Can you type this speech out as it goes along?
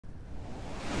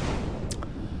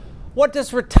What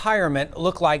does retirement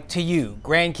look like to you?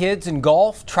 Grandkids and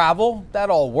golf, travel, that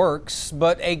all works.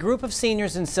 But a group of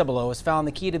seniors in Cibolo has found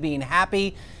the key to being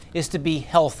happy is to be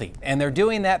healthy. And they're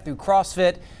doing that through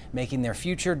CrossFit, making their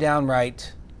future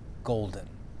downright golden.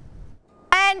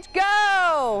 And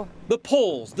go! The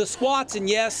pulls, the squats, and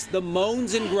yes, the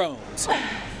moans and groans.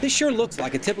 This sure looks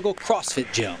like a typical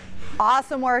CrossFit gym.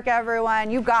 Awesome work, everyone.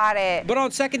 You got it. But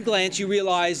on second glance, you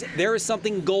realize there is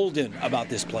something golden about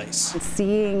this place.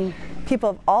 Seeing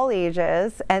people of all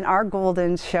ages and our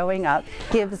Goldens showing up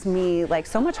gives me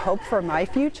so much hope for my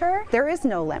future. There is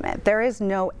no limit. There is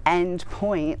no end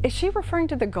point. Is she referring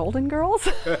to the Golden Girls?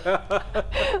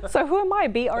 So who am I,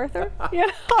 B. Arthur?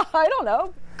 Yeah, I don't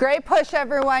know. Great push,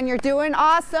 everyone. You're doing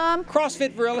awesome.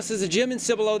 CrossFit Varelis is a gym in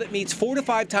Cibolo that meets 4 to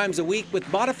 5 times a week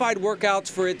with modified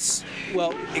workouts for its,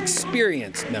 well,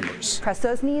 experienced members. Press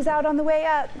those knees out on the way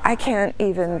up. I can't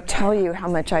even tell you how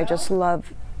much I just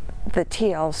love the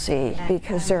TLC,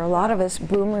 because there are a lot of us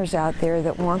boomers out there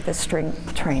that want the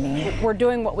strength training. We're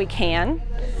doing what we can.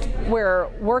 We're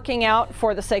working out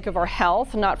for the sake of our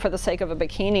health, not for the sake of a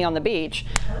bikini on the beach.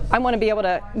 I want to be able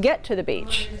to get to the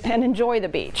beach and enjoy the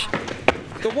beach.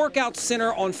 The workouts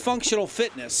center on functional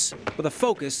fitness with a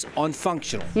focus on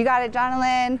functional. You got it,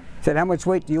 Jonathan. I said, how much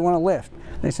weight do you want to lift?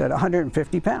 They said,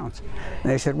 150 pounds.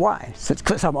 And they said, why? I said,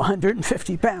 because I'm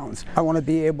 150 pounds. I want to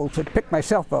be able to pick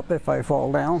myself up if I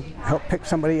fall down, help pick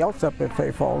somebody else up if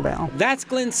they fall down. That's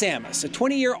Glenn Samus, a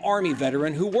 20-year Army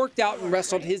veteran who worked out and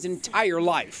wrestled his entire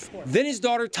life. Then his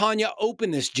daughter Tanya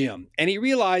opened this gym, and he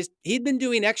realized he'd been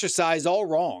doing exercise all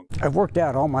wrong. I've worked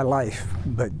out all my life,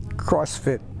 but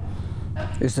CrossFit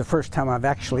is the first time I've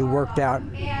actually worked out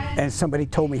and somebody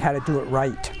told me how to do it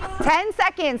right. 10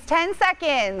 seconds, 10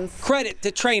 seconds. Credit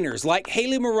to trainers like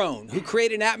Haley Marone, who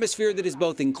create an atmosphere that is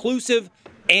both inclusive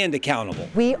and accountable.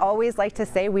 We always like to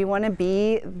say we want to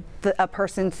be a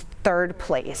person's third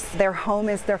place. Their home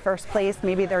is their first place,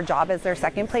 maybe their job is their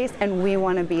second place, and we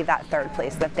want to be that third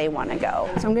place that they want to go.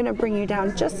 So I'm going to bring you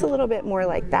down just a little bit more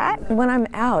like that. When I'm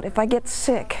out, if I get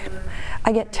sick,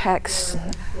 I get texts.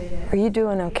 Are you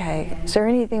doing okay? Is there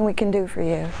anything we can do for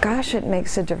you? Gosh, it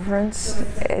makes a difference.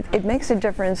 It makes a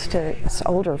difference to us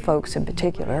older folks in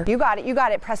particular. You got it, you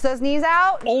got it. Press those knees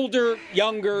out. Older,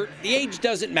 younger, the age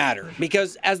doesn't matter,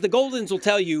 because as the Goldens will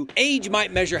tell you, age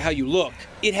might measure how you look.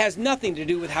 It has nothing to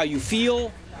do with how you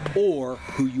feel or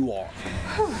who you are.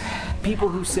 People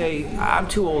who say, I'm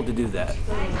too old to do that.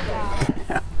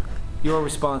 Your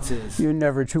response is? You're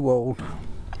never too old.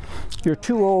 You're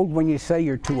too old when you say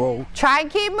you're too old. Try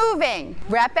and keep moving,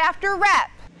 rep after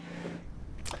rep.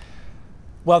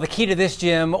 Well, the key to this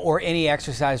gym or any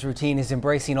exercise routine is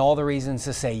embracing all the reasons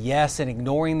to say yes and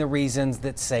ignoring the reasons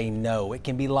that say no. It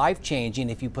can be life-changing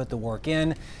if you put the work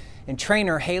in. And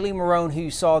trainer Haley Marone, who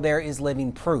you saw there, is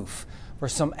living proof. For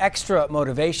some extra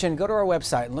motivation, go to our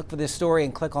website and look for this story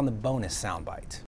and click on the bonus soundbite.